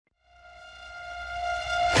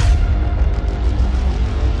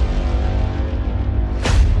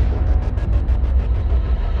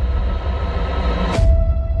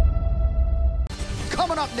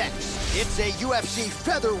UFC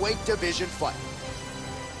featherweight division fight.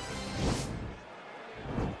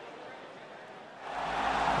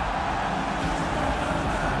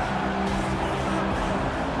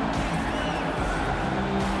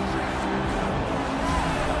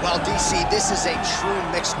 Well, DC, this is a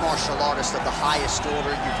true mixed martial artist of the highest order.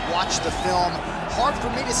 You've watched the film. Hard for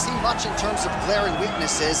me to see much in terms of glaring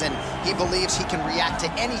weaknesses, and he believes he can react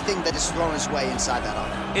to anything that is thrown his way inside that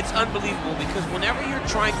octagon. It's unbelievable because whenever you're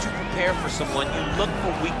trying to prepare for someone, you look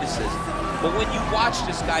for weaknesses. But when you watch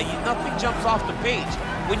this guy, nothing jumps off the page.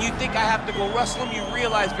 When you think I have to go wrestle him, you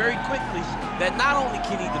realize very quickly that not only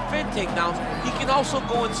can he defend takedowns, he can also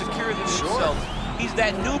go and secure them himself. He's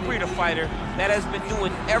that new breed of fighter that has been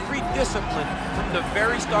doing every discipline from the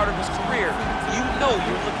very start of his career. You know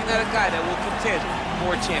you're looking at a guy that will contend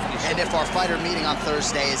for a championship. And if our fighter meeting on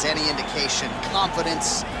Thursday is any indication,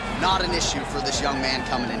 confidence, not an issue for this young man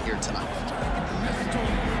coming in here tonight.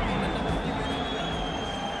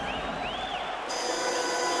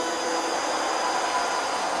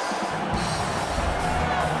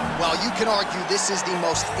 Well, you can argue this is the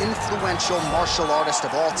most influential martial artist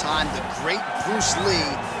of all time, the great Bruce Lee,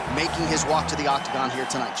 making his walk to the octagon here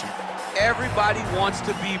tonight, champ. Everybody wants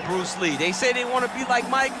to be Bruce Lee. They say they want to be like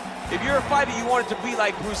Mike. If you're a fighter, you want it to be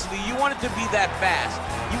like Bruce Lee. You want it to be that fast.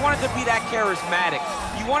 You want it to be that charismatic.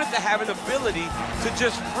 You want it to have an ability to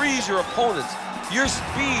just freeze your opponents. Your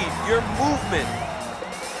speed, your movement,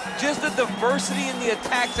 just the diversity in the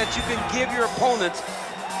attacks that you can give your opponents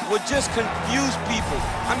would just confuse people.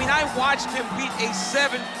 I mean, I watched him beat a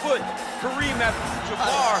 7-foot Kareem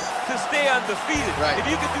Abdul-Jabbar to stay undefeated. Right. If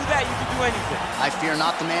you could do that, you could do anything. I fear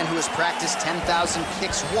not the man who has practiced 10,000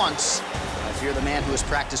 kicks once. I fear the man who has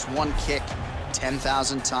practiced one kick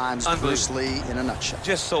 10,000 times. Bruce Lee in a nutshell.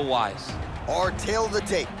 Just so wise. Our tale of the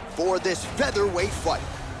tape for this featherweight fight.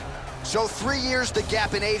 So 3 years the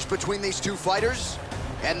gap in age between these two fighters,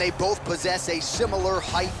 and they both possess a similar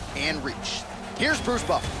height and reach. Here's Bruce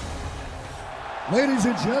Buffer. Ladies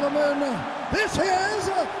and gentlemen, this is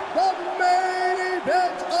the main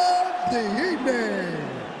event of the evening.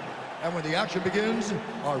 And when the action begins,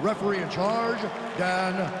 our referee in charge,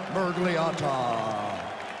 Dan Mergliata.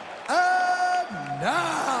 And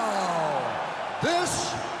now,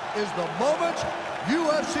 this is the moment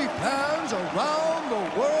UFC fans around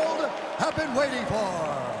the world have been waiting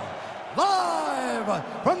for. Live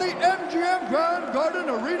from the MGM Grand Garden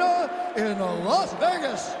Arena in Las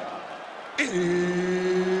Vegas. It's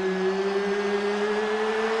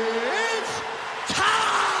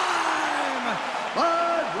time!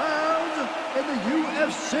 5 rounds in the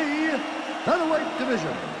UFC featherweight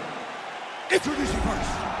division. Introducing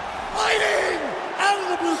first, fighting out of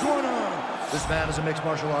the blue corner. This man is a mixed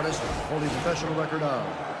martial artist, holding a professional record of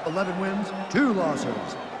 11 wins, 2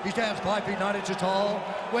 losses. He stands 5 feet 9 inches tall,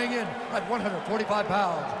 weighing in at 145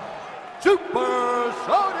 pounds. Super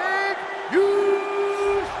Sodiq Yusuff!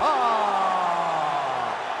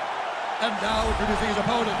 And now introducing his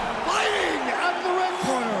opponent, fighting out of the red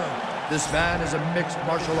corner. This man is a mixed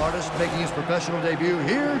martial artist making his professional debut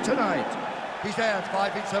here tonight. He stands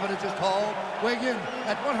 5 feet 7 inches tall, weighing in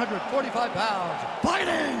at 145 pounds.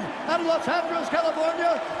 Fighting out of Los Angeles,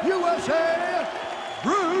 California, USA,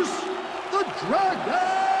 Bruce the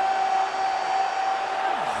Dragon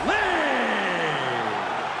Lee!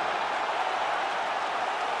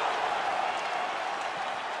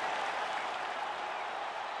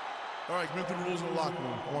 All right, commit to the rules in the locker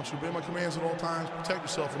room. I want you to obey my commands at all times, protect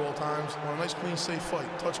yourself at all times. I want a nice, clean, safe fight.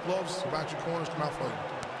 Touch gloves, back your corners, come out fighting.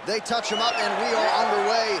 They touch him up, and we are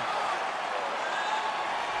underway.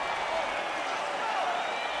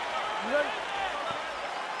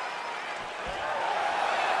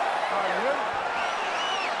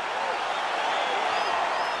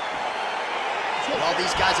 Well,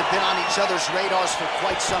 these guys have been on each other's radars for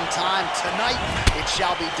quite some time. Tonight, it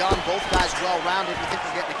shall be done. Both guys well-rounded. You think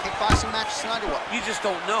we're getting a kickboxing match tonight or what? You just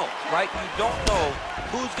don't know, right? You don't know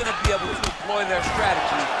who's going to be able to employ their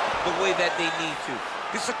strategy the way that they need to.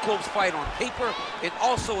 This is a close fight on paper, and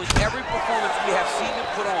also in every performance we have seen them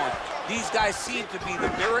put on. These guys seem to be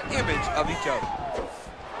the mirror image of each other.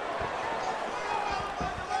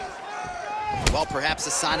 Well, perhaps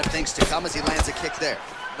a sign of things to come as he lands a kick there.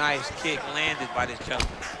 Nice kick landed by this gentleman.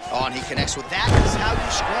 Oh, and he connects with that. That's how you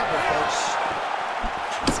scramble, folks.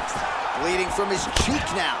 Bleeding from his cheek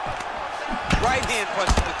now. Right hand punch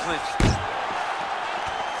to the clinch.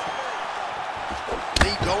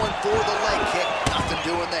 Lee going for the leg kick. Nothing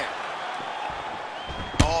doing there.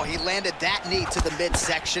 Oh, he landed that knee to the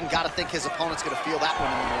midsection. Got to think his opponent's going to feel that one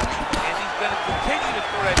in the morning. And he's going to continue to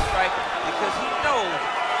throw that strike because he knows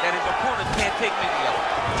that his opponent can't take many of.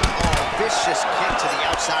 Oh, vicious kick to the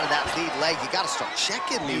outside of that lead leg. You got to start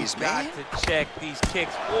checking these, man. You got to check these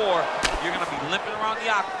kicks, or you're going to be limping around the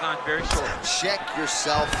octagon very shortly. Check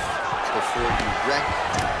yourself before you wreck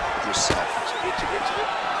yourself.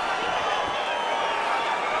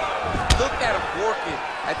 Look at him working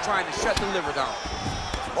at trying to shut the liver down.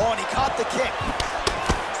 Oh, and he caught the kick.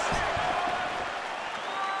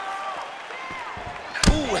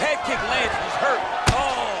 Ooh, head kick lands, he's hurt.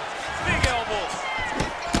 Oh, big elbow.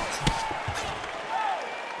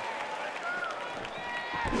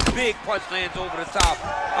 Big punch lands over the top.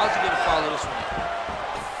 How's he gonna follow this one?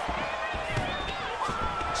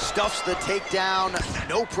 Stuffs the takedown,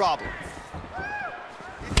 no problem.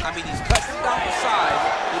 I mean, he's cutting down the side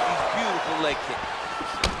with these beautiful leg kicks.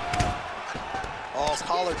 Oh,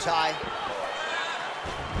 collar tie.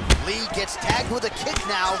 Lee gets tagged with a kick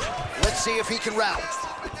now. Let's see if he can round.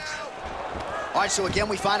 All right, so again,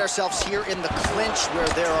 we find ourselves here in the clinch where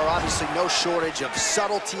there are obviously no shortage of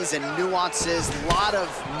subtleties and nuances. A lot of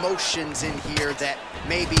motions in here that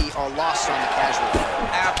maybe are lost on the casual.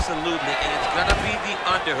 Absolutely, and it's gonna be the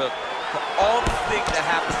underhook. For all the things that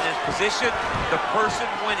happen in this position, the person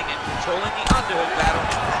winning and controlling the underhook battle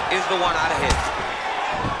is the one out ahead.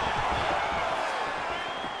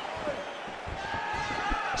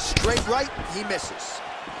 Straight right, he misses.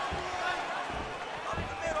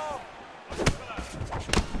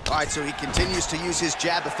 All right, so he continues to use his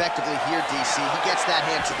jab effectively here, DC. He gets that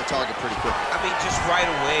hand to the target pretty quickly. I mean, just right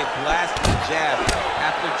away, blasting jab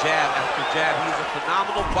after jab after jab. He's a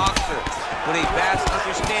phenomenal boxer with a vast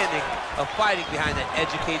understanding of fighting behind that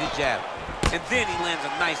educated jab. And then he lands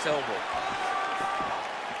a nice elbow.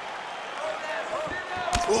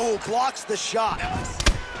 Ooh, blocks the shot.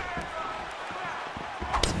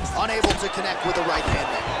 Unable to connect with the right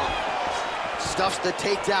hand there. Stuffs the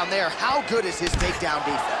takedown there. How good is his takedown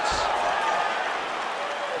defense?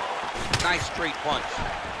 Nice straight punch.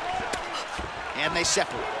 And they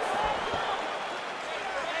separate.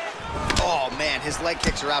 Oh, man, his leg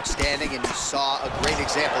kicks are outstanding, and you saw a great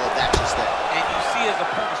example of that just there. And you see his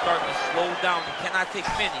opponent starting to slow down. He cannot take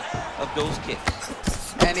many of those kicks.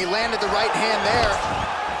 And he landed the right hand there.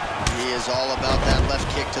 He is all about that left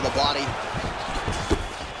kick to the body.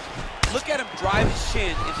 Look at him drive his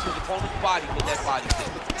shin into his opponent's body with that body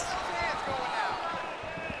kick.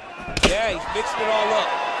 Yeah, he's mixed it all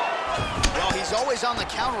up. Well, he's always on the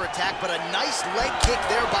counterattack, but a nice leg kick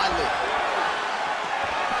there by Lee.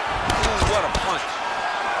 Ooh, what a punch.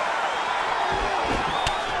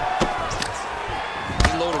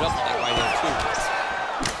 He loaded up with that right hand, too.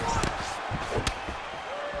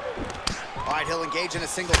 All right, he'll engage in a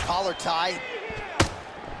single collar tie.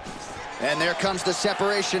 And there comes the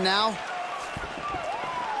separation now.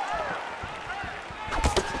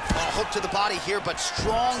 Oh, hook to the body here, but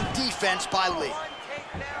strong defense by Lee.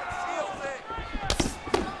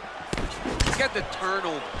 Look at the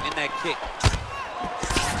turnover in that kick.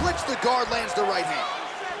 Flips the guard, lands the right hand.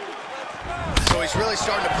 So he's really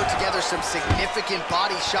starting to put together some significant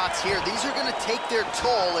body shots here. These are going to take their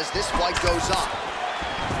toll as this fight goes on.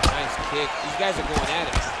 Nice kick. These guys are going at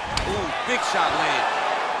it. Ooh, big shot land.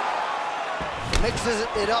 Mixes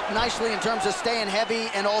it up nicely in terms of staying heavy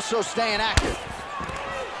and also staying active.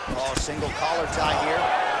 Oh, single collar tie here.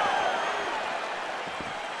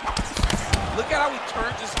 Look at how he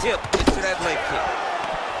turns his hip into that leg kick.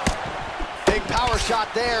 Big power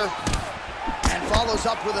shot there, and follows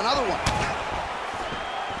up with another one.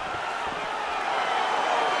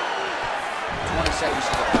 20 seconds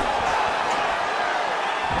to go.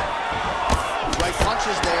 Right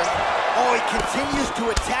punches there. Oh, he continues to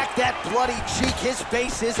attack that bloody cheek. His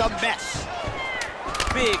face is a mess.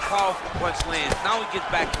 Big, powerful punch lands. Now he gets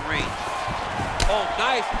back to range. Oh,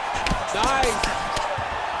 nice. Nice.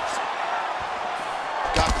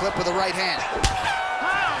 Got clipped with the right hand.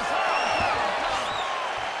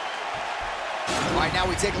 All right, now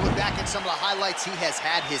we take a look back at some of the highlights. He has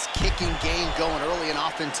had his kicking game going early and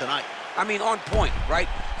often tonight. I mean, on point, right?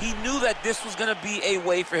 He knew that this was going to be a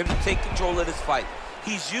way for him to take control of this fight.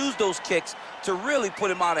 He's used those kicks to really put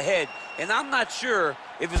him out ahead. And I'm not sure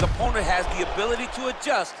if his opponent has the ability to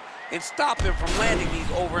adjust and stop him from landing these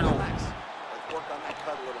over and over. Let's work on that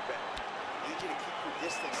cut a little bit. I need you to keep your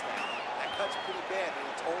distance now. That cut's pretty bad, and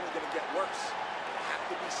it's only going to get worse. You have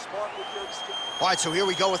to be smart with your experience. All right, so here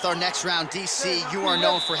we go with our next round. DC, you are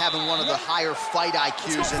known for having one of the higher fight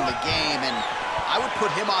IQs in the game, and I would put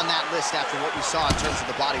him on that list after what we saw in terms of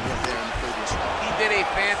the body work there in the previous round. He did a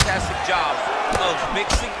fantastic job of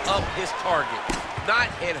mixing up his target, not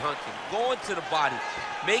headhunting, going to the body,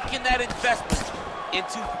 making that investment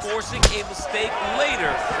into forcing a mistake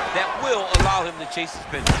later that will allow him to chase his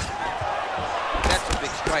finish. That's a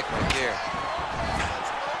big strike right there.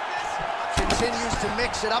 Continues to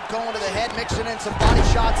mix it up, going to the head, mixing in some body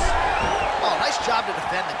shots. Oh, nice job to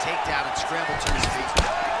defend the takedown and scramble to his feet.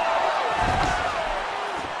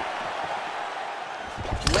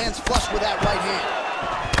 Lands flush with that right hand.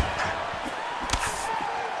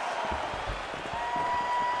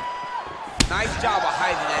 Nice job of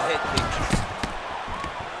hiding that head kick.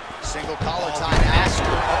 Single collar tie, master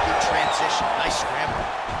of the transition. Nice scramble.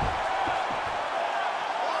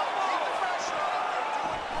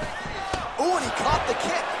 Ooh, and he caught the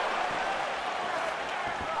kick.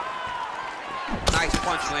 Nice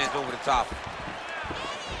punch lands over the top.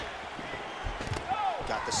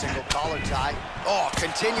 Got the single collar tie. Oh,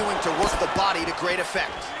 continuing to work the body to great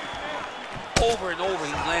effect. Over and over,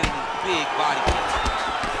 he's landing these big body kicks.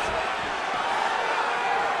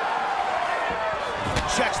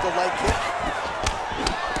 Checks the leg kick.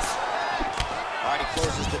 All right, he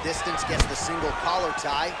closes the distance, gets the single collar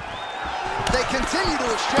tie. They continue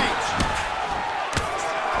to exchange.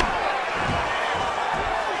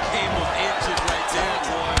 Game of inches right there,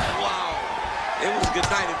 boy. Wow. It was good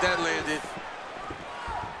night if that landed.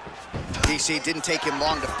 DC, didn't take him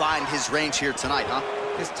long to find his range here tonight, huh?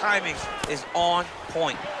 His timing is on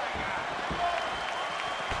point.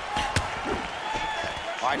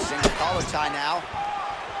 All right, single collar tie now.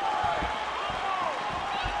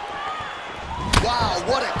 Wow,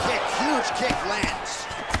 what a kick. Huge kick lands.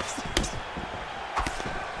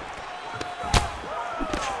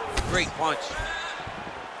 Great punch.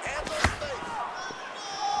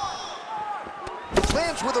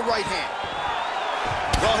 Lands with a right hand.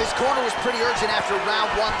 Well, his corner was pretty urgent after round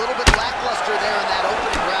one. A little bit lackluster there in that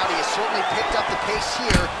opening round. He has certainly picked up the pace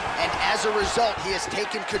here, and as a result, he has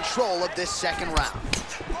taken control of this second round.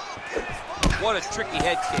 What a tricky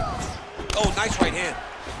head kick. Oh, nice right hand.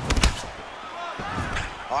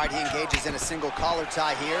 All right, he engages in a single collar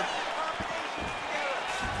tie here.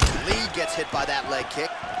 Lee gets hit by that leg kick.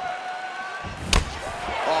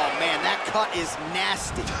 Oh, man, that cut is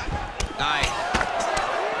nasty. Nice.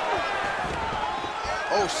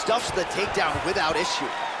 Oh, stuffs the takedown without issue.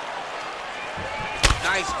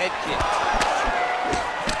 Nice head kick.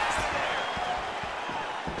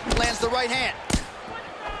 Lands the right hand.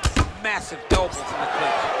 Massive elbow from the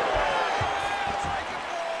clinch.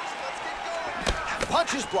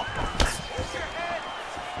 Punches blocked.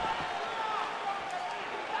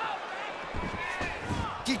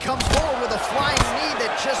 He comes forward with a flying knee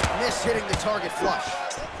that just missed hitting the target flush.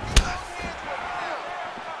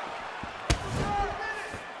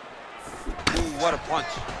 Ooh, what a punch.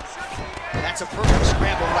 That's a perfect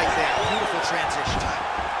scramble right there. Beautiful transition.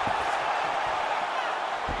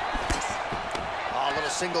 Oh, a little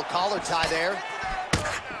single collar tie there.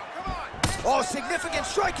 Oh, significant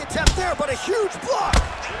strike attempt there, but a huge block.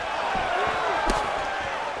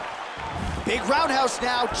 Big roundhouse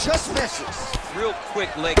now, just misses. Real quick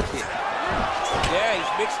leg kick. Yeah, he's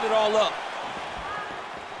mixing it all up.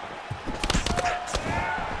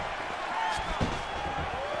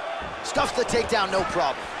 Stuffs the takedown, no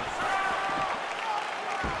problem.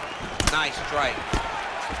 Nice strike.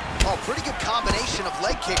 Oh, pretty good combination of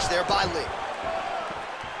leg kicks there by Lee.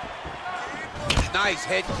 Nice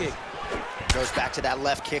head kick. Goes back to that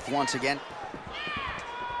left kick once again.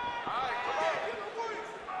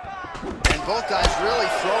 And both guys really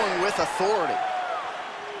throwing with authority.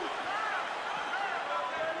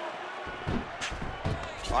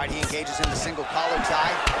 All right, he engages in the single collar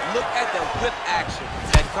tie. Look at the whip action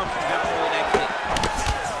that comes from him throwing that kick.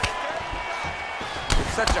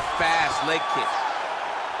 It's such a fast leg kick.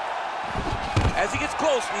 As he gets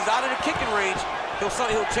close and he's out of the kicking range, he'll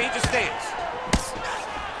change his stance.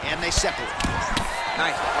 And they separate.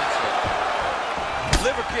 Nice punch there.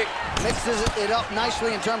 Liver kick. Mixes it up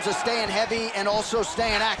nicely in terms of staying heavy and also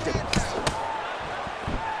staying active.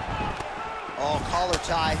 Oh, collar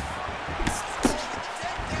tie.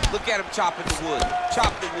 Look at him chopping the wood.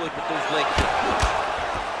 Chop the wood with those leg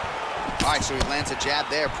kicks. All right, so he lands a jab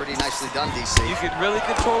there. Pretty nicely done, DC. You can really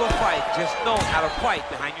control a fight just knowing how to fight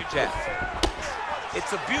behind your jab.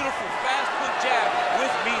 It's a beautiful, fast-foot jab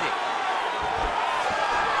with meaning.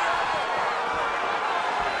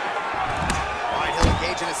 All right, he'll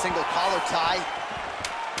engage in a single collar tie.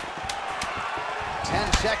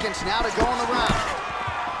 10 seconds now to go in the round.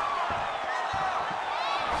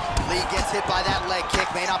 Lee gets hit by that leg kick.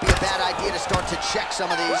 May not be a bad idea to start to check some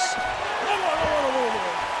of these.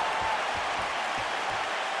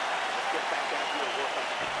 Get back out here and work on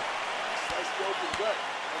that. Slice the open gut.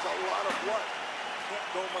 There's a lot of blood. Can't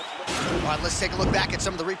go much All right, let's take a look back at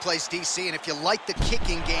some of the replays, DC, and if you like the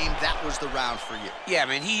kicking game, that was the round for you. Yeah,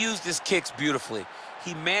 man, he used his kicks beautifully.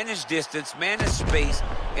 He managed distance, managed space,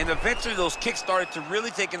 and eventually those kicks started to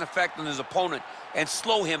really take an effect on his opponent and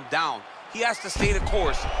slow him down. He has to stay the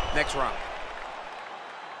course next round.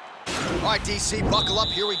 All right, DC, buckle up.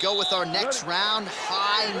 Here we go with our next round.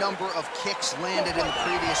 High number of kicks landed in the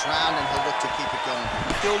previous round, and he'll look to keep it going.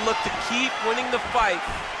 He'll look to keep winning the fight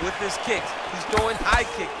with his kicks. He's throwing high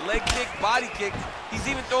kick, leg kick, body kick. He's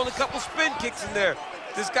even throwing a couple spin kicks in there.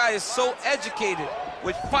 This guy is so educated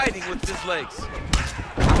with fighting with his legs.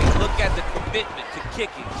 I mean, look at the commitment to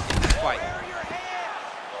kicking in this fight.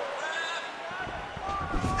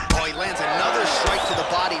 Oh, he lands another strike to the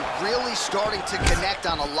body, really starting to connect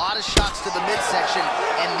on a lot of shots to the midsection,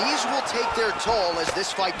 and these will take their toll as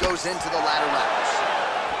this fight goes into the latter rounds.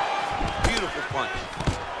 Beautiful punch.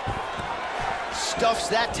 Stuffs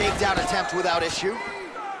that takedown attempt without issue.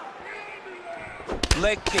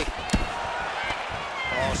 Leg kick.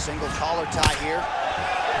 Oh, single collar tie here.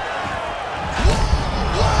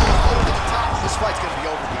 Whoa! To the top. This fight's gonna be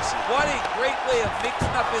over, DC. What a great way of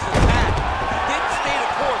mixing up his attack. He didn't stay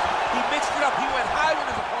the course. He mixed it up. He went high when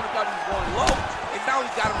his opponent thought he was going low, and now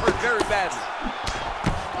he's got him hurt very badly.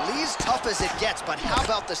 Lee's tough as it gets, but how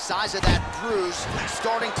about the size of that bruise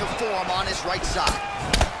starting to form on his right side?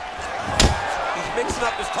 He's mixing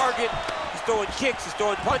up his target. He's throwing kicks. He's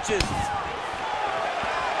throwing punches.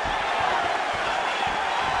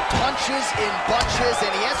 Punches in bunches,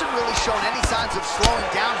 and he hasn't really shown any signs of slowing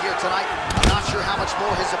down here tonight. I'm not sure how much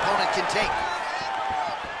more his opponent can take.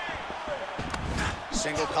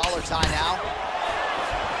 Single collar tie now.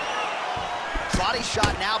 Body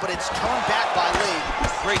shot now, but it's turned back by Lee.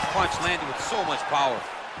 Great punch landed with so much power.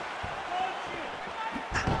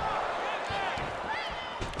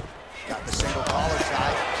 Got the single collar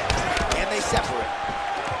tie, and they separate.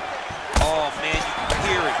 Oh, man, you can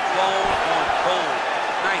hear it. Bone on bone.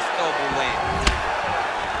 Nice elbow land.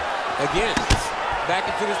 Again, back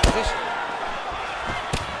into this position.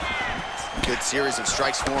 Good series of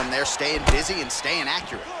strikes for him there, staying busy and staying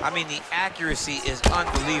accurate. I mean, the accuracy is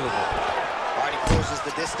unbelievable. All right, he closes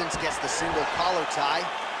the distance, gets the single collar tie.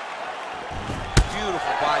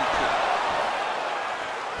 Beautiful body kick.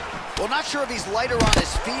 Well, not sure if he's lighter on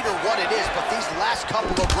his feet or what it is, but these last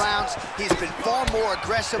couple of rounds, he's been far more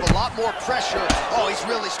aggressive, a lot more pressure. Oh, he's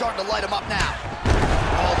really starting to light him up now.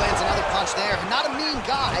 Oh, lands another punch there. Not a mean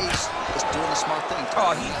guy, he's just doing the smart thing.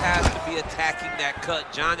 Oh, he has to be attacking that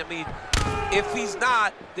cut, John. I mean, if he's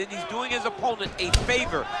not, then he's doing his opponent a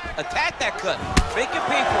favor. Attack that cut. Make him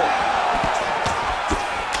pay for it.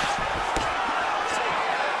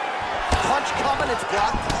 Punch coming, it's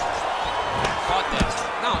blocked. Caught that.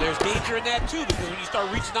 Now, there's danger in that, too, because when you start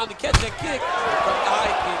reaching down to catch that kick, here comes the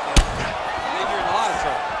high kick, and then you're in a lot of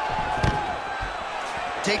trouble.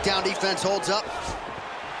 Takedown defense holds up.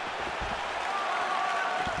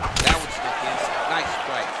 That one snuck in. Nice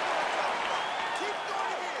strike. Keep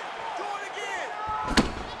doing it again.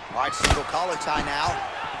 All right, single collar tie now.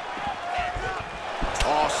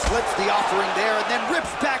 Oh, slips the offering there and then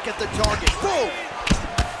rips back at the target. Boom!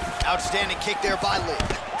 Outstanding kick there by Lee.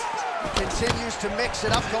 Continues to mix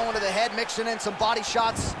it up, going to the head, mixing in some body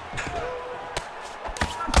shots.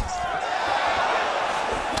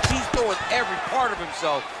 He's throwing every part of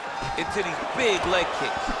himself into these big leg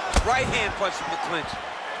kicks. Right hand punch from the clinch.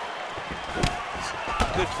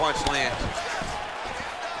 Good punch land.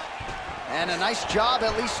 And a nice job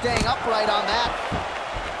at least staying upright on that.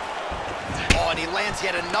 Oh, and he lands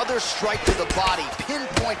yet another strike to the body.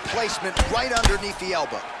 Pinpoint placement right underneath the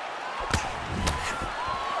elbow.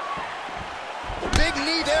 Big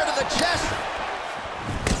knee there to the chest.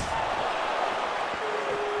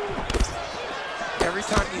 Every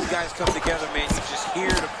time these guys come together, man, you just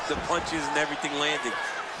hear the punches and everything landing.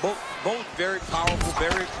 Both very powerful,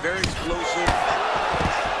 very explosive.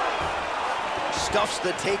 Stuffs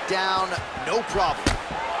the takedown, no problem.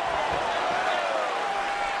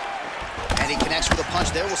 And he connects with a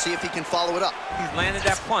punch there. We'll see if he can follow it up. He's landed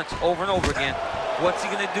that punch over and over again. What's he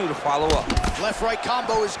gonna do to follow up? Left-right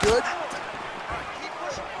combo is good. Keep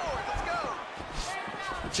pushing forward. Let's go.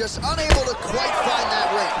 Just unable to quite find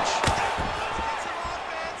that range.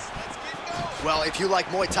 Well, if you like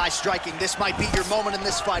Muay Thai striking, this might be your moment in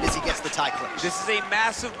this fight as he gets the Thai clinch. This is a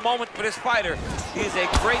massive moment for this fighter. He is a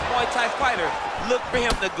great Muay Thai fighter. Look for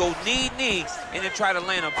him to go knee, and then try to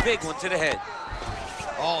land a big one to the head.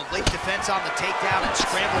 Oh, late defense on the takedown and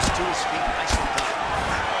scrambles to his feet. Nicely done.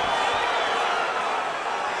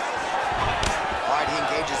 All right, he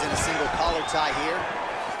engages in a single collar tie here.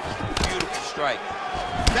 Beautiful strike.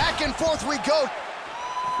 Back and forth we go.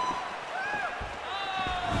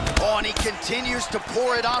 and he continues to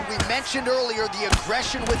pour it on. We mentioned earlier the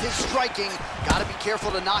aggression with his striking. Got to be careful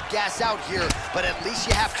to not gas out here, but at least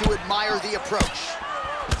you have to admire the approach.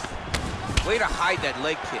 Way to hide that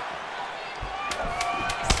leg kick.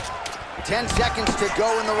 10 seconds to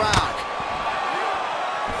go in the round.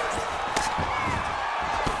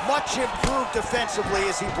 Much improved defensively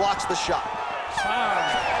as he blocks the shot.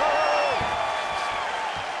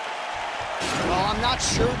 Well, I'm not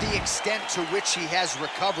sure the extent to which he has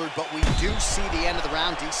recovered, but we do see the end of the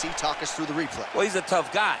round. DC, talk us through the replay. Well, he's a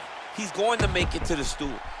tough guy. He's going to make it to the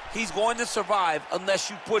stool. He's going to survive unless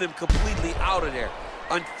you put him completely out of there.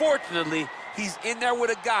 Unfortunately, he's in there with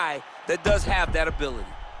a guy that does have that ability.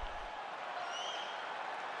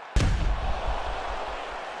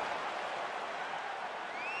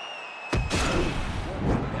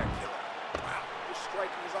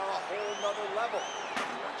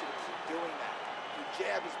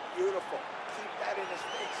 Jab is beautiful. Keep that in his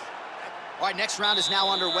face. All right, next round is now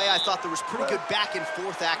underway. I thought there was pretty good back and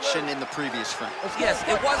forth action in the previous frame. Yes,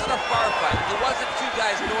 it wasn't a firefight. It wasn't two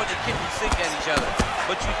guys throwing the kitchen sink at each other.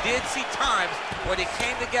 But you did see times where they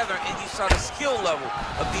came together and you saw the skill level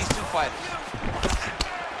of these two fighters.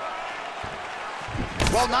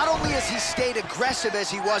 Well, not only has he stayed aggressive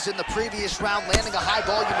as he was in the previous round, landing a high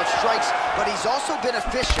volume of strikes, but he's also been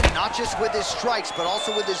efficient, not just with his strikes, but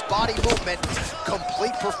also with his body movement.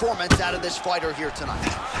 Complete performance out of this fighter here tonight.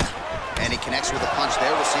 And he connects with a punch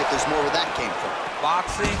there. We'll see if there's more where that came from.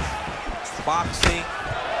 Boxing, boxing,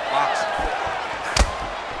 boxing.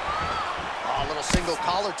 Oh, a little single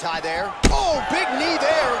collar tie there. Oh, big knee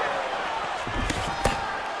there.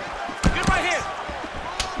 Good right here.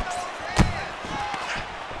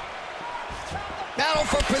 Battle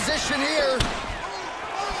for position here.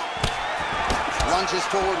 Lunges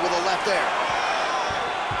forward with a left there.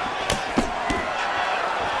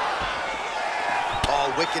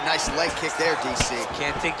 Oh, wicked nice leg kick there, DC.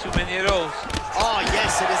 Can't take too many of those. Oh,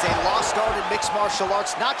 yes, it is a lost art in mixed martial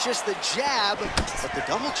arts. Not just the jab, but the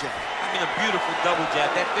double jab. I mean, a beautiful double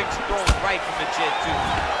jab. That thing's thrown right from the chin, too.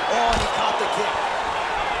 Oh, and he caught the kick.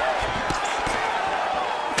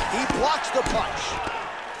 He blocks the punch.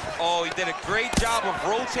 Oh, he did a great job of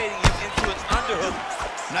rotating him into an underhook.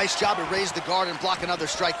 Nice job to raise the guard and block another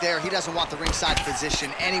strike there. He doesn't want the ringside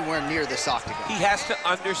position anywhere near this octagon. He has to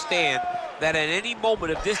understand that at any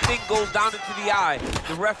moment, if this thing goes down into the eye,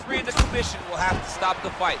 the referee and the commission will have to stop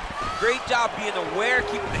the fight. Great job being aware,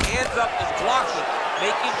 keeping the hands up and blocking,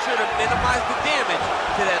 making sure to minimize the damage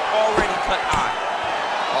to that already cut eye.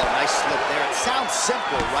 Oh, nice slip there. It sounds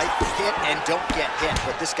simple, right? Hit and don't get hit,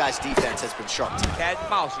 but this guy's defense has been sharp tonight. Cat and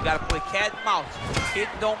mouse. You got to play cat and mouse. Hit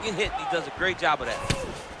and don't get hit. He does a great job of that.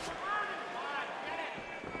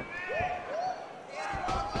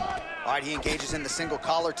 All right, he engages in the single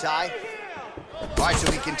collar tie. All right, so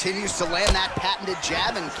he continues to land that patented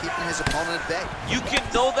jab and keeping his opponent at bay. You can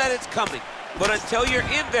know that it's coming, but until you're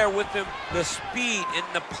in there with him, the speed and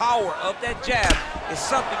the power of that jab is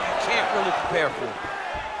something you can't really prepare for.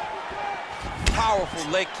 Powerful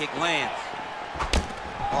leg kick lands.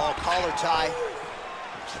 Oh, collar tie.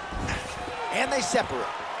 And they separate.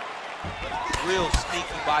 Real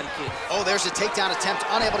sneaky body kick. Oh, there's a takedown attempt,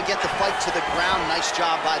 unable to get the fight to the ground. Nice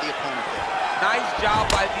job by the opponent there. Nice job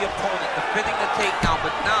by the opponent, defending the takedown,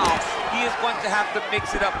 but now he is going to have to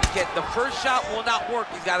mix it up again. The first shot will not work.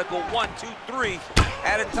 He's got to go 1, 2, 3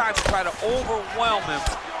 at a time to try to overwhelm him,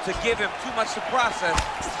 to give him too much to process,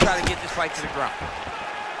 to try to get this fight to the ground.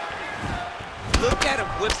 Look at him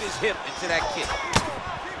whip his hip into that kick.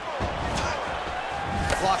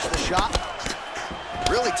 Blocks the shot.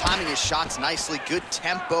 Really timing his shots nicely. Good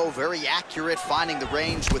tempo, very accurate, finding the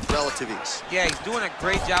range with relative ease. Yeah, he's doing a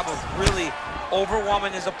great job of really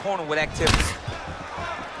overwhelming his opponent with activity.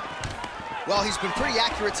 Well, he's been pretty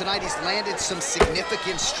accurate tonight. He's landed some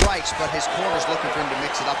significant strikes, but his corner's looking for him to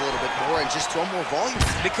mix it up a little bit more and just throw more volume.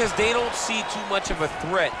 Because they don't see too much of a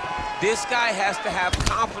threat. This guy has to have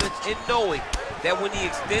confidence in knowing that when he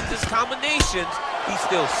extends his combinations, he's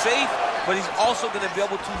still safe, but he's also going to be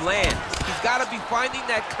able to land. He's got to be finding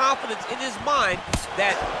that confidence in his mind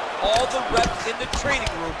that all the reps in the training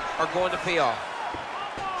room are going to pay off.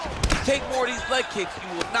 If you take more of these leg kicks, you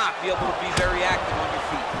will not be able to be very active on your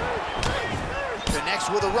feet. Connects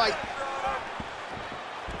with a right.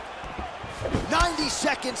 90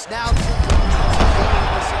 seconds now.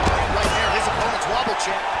 Right there, his opponent's wobble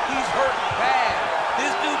check. He's hurting bad.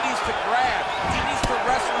 This dude needs to grab. He needs to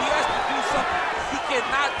wrestle. He has to do something. He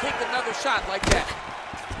cannot take another shot like that.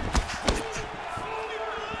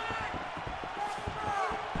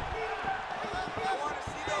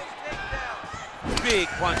 Big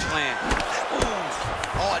punch land. Ooh.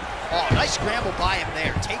 Oh, Oh, nice scramble by him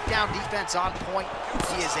there. Takedown defense on point.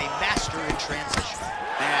 He is a master in transition.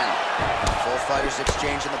 Man, both fighters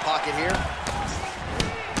exchange in the pocket here.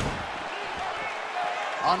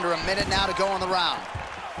 Under a minute now to go in the round.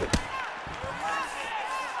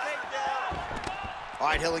 All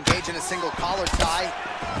right, he'll engage in a single collar tie.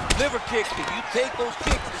 Liver kick, if you take those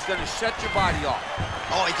kicks, it's gonna shut your body off.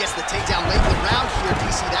 Oh, he gets the takedown late in the round here,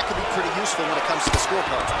 DC. That could be pretty useful when it comes to the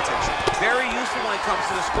scorecards, potentially. Very useful when it comes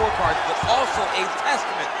to the scorecards, but also a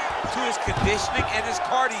testament to his conditioning and his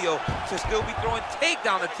cardio to still be throwing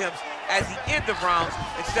takedown attempts at the end of rounds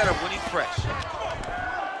instead of when he's fresh.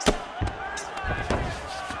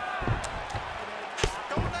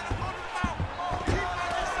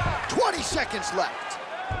 20 seconds left.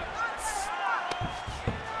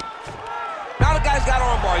 Now the guy's got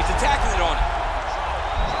armbar, he's attacking it on him.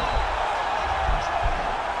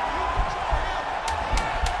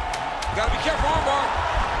 You gotta be careful, armbar.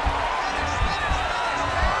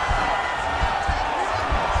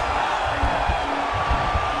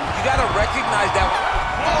 You gotta recognize that one.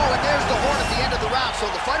 Oh, and there's the horn at the end of the round. So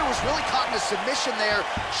the fighter was really caught in a submission there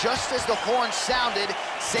just as the horn sounded.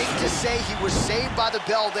 Safe to say he was saved by the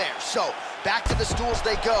bell there. So back to the stools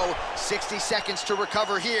they go. 60 seconds to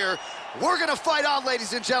recover here. We're gonna fight on,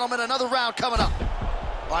 ladies and gentlemen. Another round coming up.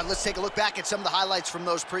 All right, let's take a look back at some of the highlights from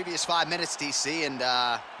those previous 5 minutes, DC. And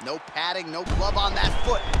no padding, no glove on that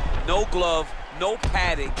foot. No glove, no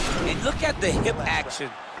padding. And look at the hip action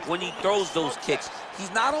when he throws those kicks.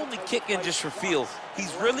 He's not only kicking just for feel,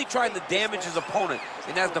 he's really trying to damage his opponent.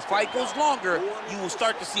 And as the fight goes longer, you will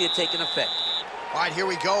start to see it take an effect. All right, here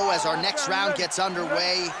we go as our next round gets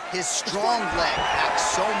underway. His strong leg packs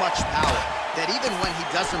so much power that even when he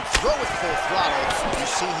doesn't throw it full throttle, you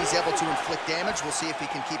see he's able to inflict damage. We'll see if he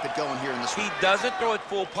can keep it going here in this round. He doesn't throw it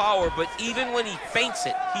full power, but even when he feints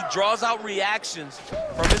it, he draws out reactions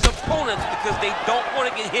from his opponents because they don't want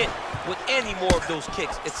to get hit with any more of those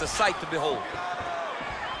kicks. It's a sight to behold.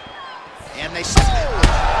 And they say, oh,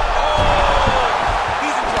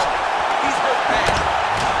 he's in trouble. He's hurt bad.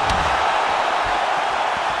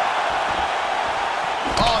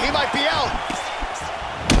 Oh, he might be out.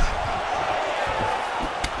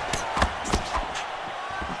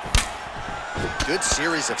 Good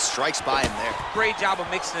series of strikes by him there. Great job of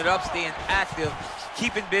mixing it up, staying active,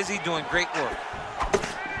 keeping busy, doing great work.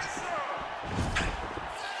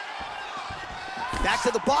 Back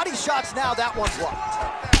to the body shots now. That one's locked.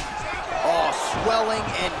 Oh, swelling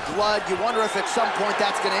and blood. You wonder if at some point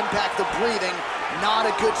that's going to impact the breathing. Not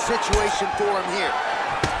a good situation for him here.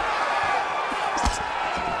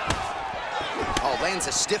 Oh, lands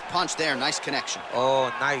a stiff punch there. Nice connection.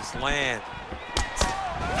 Oh, nice land.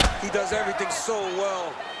 He does everything so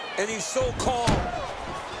well, and he's so calm.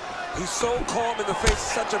 He's so calm in the face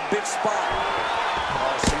of such a big spot.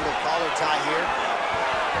 Oh, single collar tie here.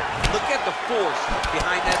 Look at the force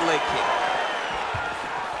behind that leg kick.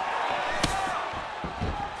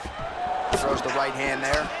 Throws the right hand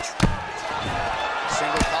there.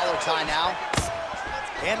 Single collar tie now.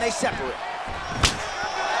 And they separate.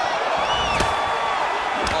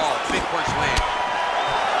 Oh, big punch land.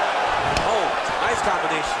 Oh, nice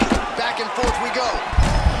combination. Back and forth we go.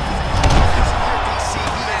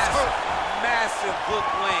 Massive hook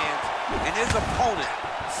lands, and his opponent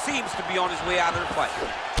seems to be on his way out of the fight.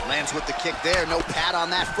 Lands with the kick there. No pad on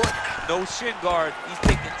that foot. No shin guard. He's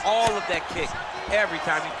taking all of that kick every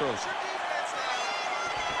time he throws it.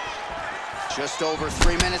 Just over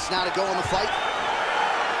 3 minutes now to go in the fight.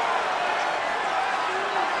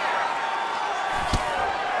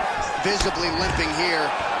 Visibly limping here.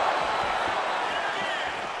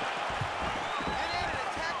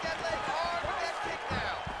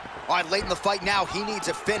 All right, late in the fight now, he needs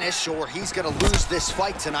a finish or he's going to lose this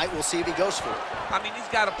fight tonight. We'll see if he goes for it. I mean, he's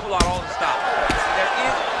got to pull out all the stops. There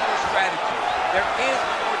is more strategy. There is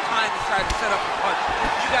more time to try to set up a punch.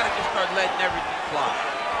 You got to just start letting everything fly.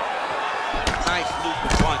 Nice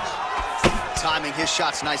looping punch. Timing his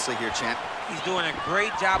shots nicely here, champ. He's doing a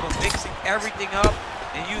great job of mixing everything up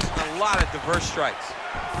and using a lot of diverse strikes.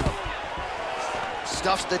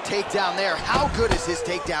 Stuffs the takedown there. How good is his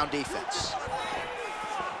takedown defense?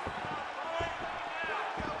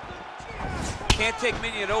 Can't take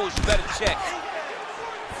many of those, you better check.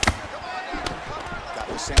 Got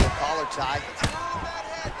the single collar tie.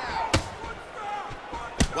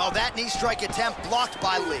 Well, that knee strike attempt blocked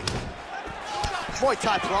by Lee. Muay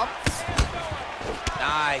Thai plump.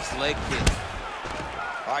 Nice leg kick.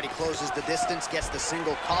 All right, he closes the distance, gets the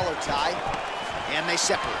single collar tie, and they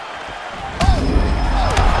separate.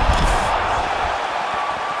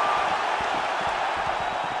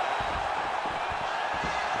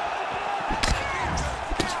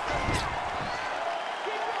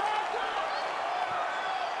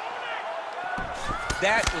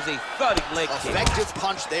 That was a thudding leg kick. Effective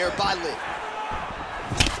punch there by Lee.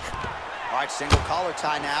 All right, single collar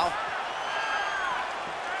tie now.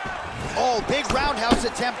 Oh, big roundhouse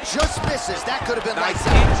attempt, just misses. That could have been nice lights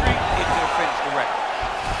out. entry, it could have finished direct.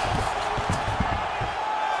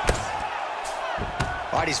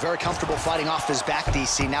 All right, he's very comfortable fighting off his back,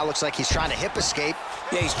 DC. Now looks like he's trying to hip escape.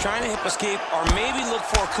 Yeah, he's trying to hip escape or maybe look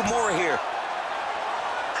for a Kimura here.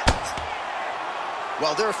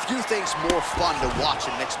 Well, there are few things more fun to watch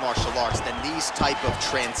in mixed martial arts than these type of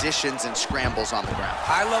transitions and scrambles on the ground.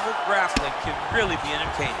 High-level grappling can really be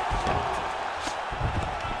entertaining.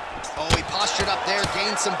 Oh, he postured up there,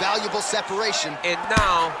 gained some valuable separation. And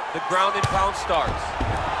now, the ground and pound starts.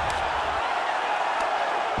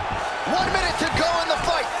 1 minute to go in the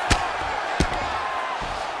fight.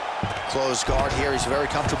 Closed guard here. He's very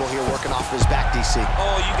comfortable here working off his back, DC.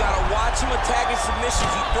 Oh, you got to watch him attacking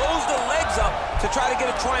submissions. He throws the legs up to try to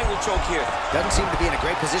get a triangle choke here. Doesn't seem to be in a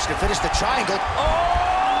great position to finish the triangle.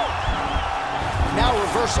 Oh! Now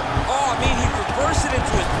reversal. Oh, I mean, he reversed it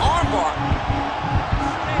into an armbar.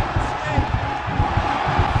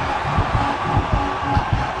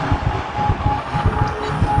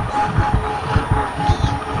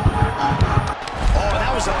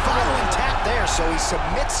 So he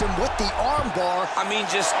submits him with the armbar. I mean,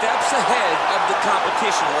 just steps ahead of the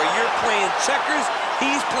competition. Where you're playing checkers,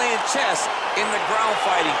 he's playing chess in the ground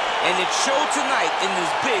fighting. And it showed tonight in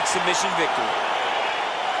this big submission victory.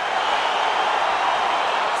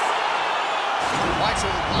 All right, so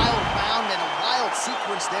a wild round and a wild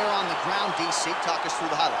sequence there on the ground, DC. Talk us through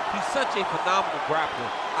the highlight. He's such a phenomenal grappler.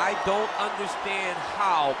 I don't understand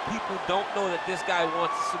how people don't know that this guy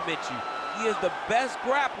wants to submit you. He is the best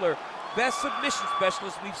grappler, best submission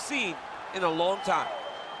specialist we've seen in a long time.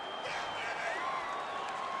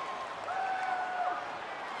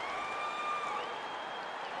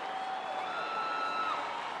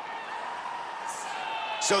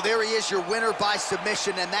 So there he is, your winner by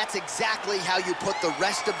submission, and that's exactly how you put the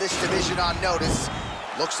rest of this division on notice.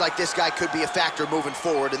 Looks like this guy could be a factor moving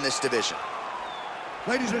forward in this division.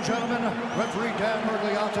 Ladies and gentlemen, referee Dan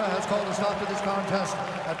Mergliata has called a stop to this contest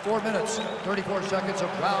at 4 minutes, 34 seconds of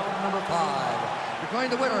round number 5. Declaring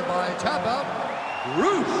the winner by tap out,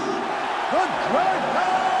 Bruce the Dragon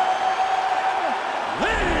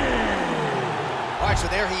Lee! All right, so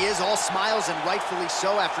there he is, all smiles and rightfully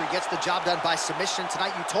so after he gets the job done by submission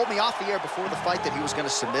tonight. You told me off the air before the fight that he was going to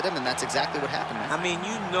submit him, and that's exactly what happened, man. I mean,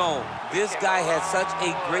 you know, this guy has such a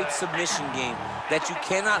great submission game that you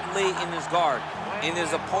cannot lay in his guard. And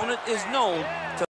his opponent is known to